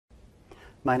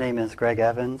My name is Greg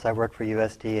Evans. I work for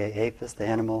USDA-APHIS, the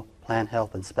Animal Plant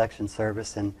Health Inspection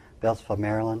Service in Beltsville,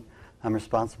 Maryland. I'm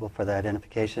responsible for the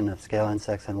identification of scale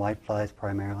insects and whiteflies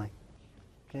primarily.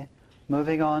 Okay.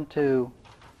 Moving on to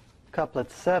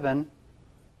couplet 7,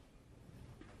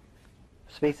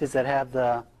 species that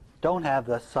don't have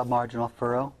the submarginal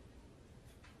furrow.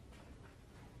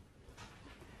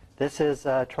 This is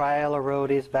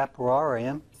Trialeurodes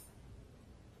vaporarium.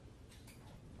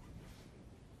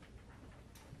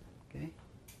 Okay.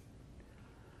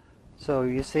 So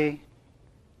you see,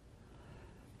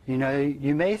 you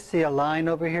may see a line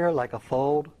over here like a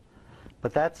fold,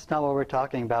 but that's not what we're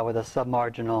talking about with a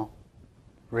submarginal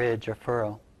ridge or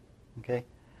furrow. Okay,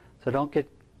 so don't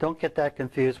get that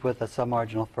confused with a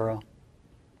submarginal furrow.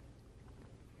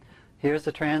 Here's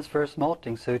the transverse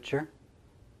molting suture.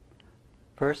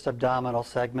 First abdominal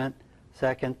segment,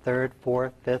 second, third,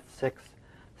 fourth, fifth, sixth,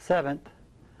 seventh,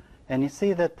 and you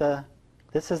see that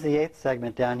this is the 8th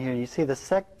segment down here. You see the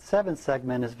 7th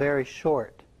segment is very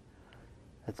short.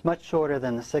 It's much shorter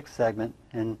than the 6th segment,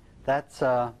 and that's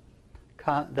also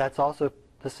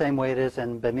the same way it is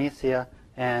in Bemisia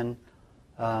and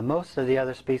most of the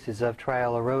other species of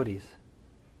Trialeurodes.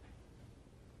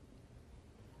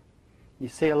 You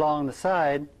see along the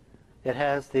side, it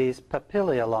has these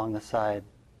papillae along the side.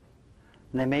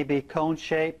 And they may be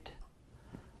cone-shaped,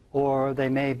 or they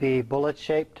may be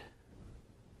bullet-shaped,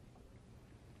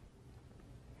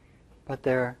 but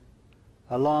they're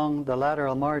along the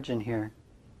lateral margin here.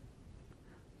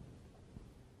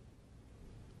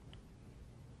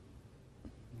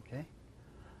 Okay.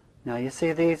 Now you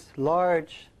see these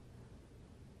large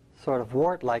sort of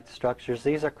wart-like structures.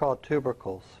 These are called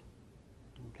tubercles.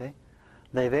 Okay.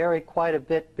 They vary quite a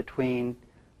bit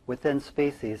within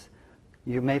species.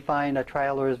 You may find a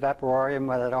Trialeurodes vaporarium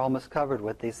where they're almost covered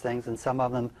with these things, and some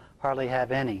of them hardly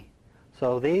have any.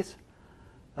 So these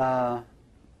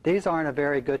aren't a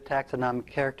very good taxonomic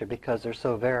character because they're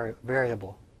so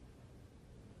variable.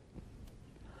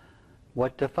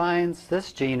 What defines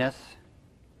this genus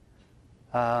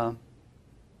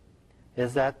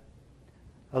is that,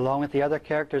 along with the other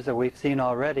characters that we've seen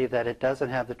already, that it doesn't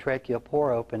have the tracheal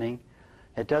pore opening,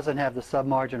 it doesn't have the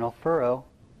submarginal furrow.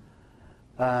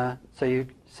 So you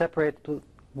separate the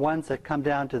ones that come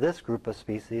down to this group of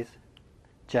species,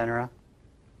 genera,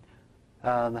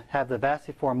 have the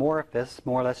vasiform orifice,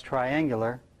 more or less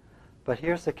triangular, but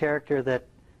here's the character that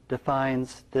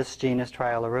defines this genus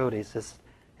Trialeurodes.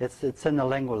 It's in the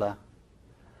lingula.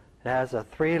 It has a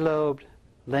 3-lobed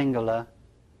lingula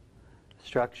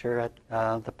structure.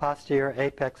 The posterior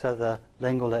apex of the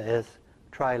lingula is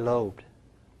trilobed.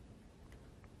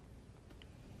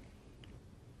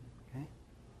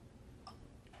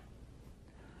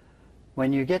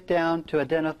 When you get down to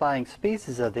identifying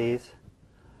species of these,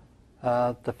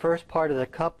 the first part of the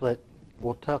couplet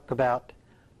will talk about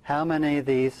how many of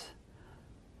these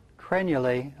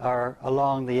crenulae are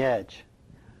along the edge.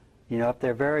 If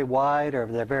they're very wide or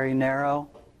if they're very narrow.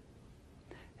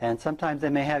 And sometimes they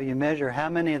may have you measure how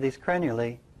many of these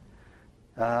crenulae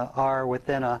are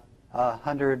within a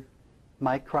 100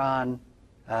 micron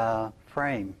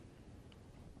frame.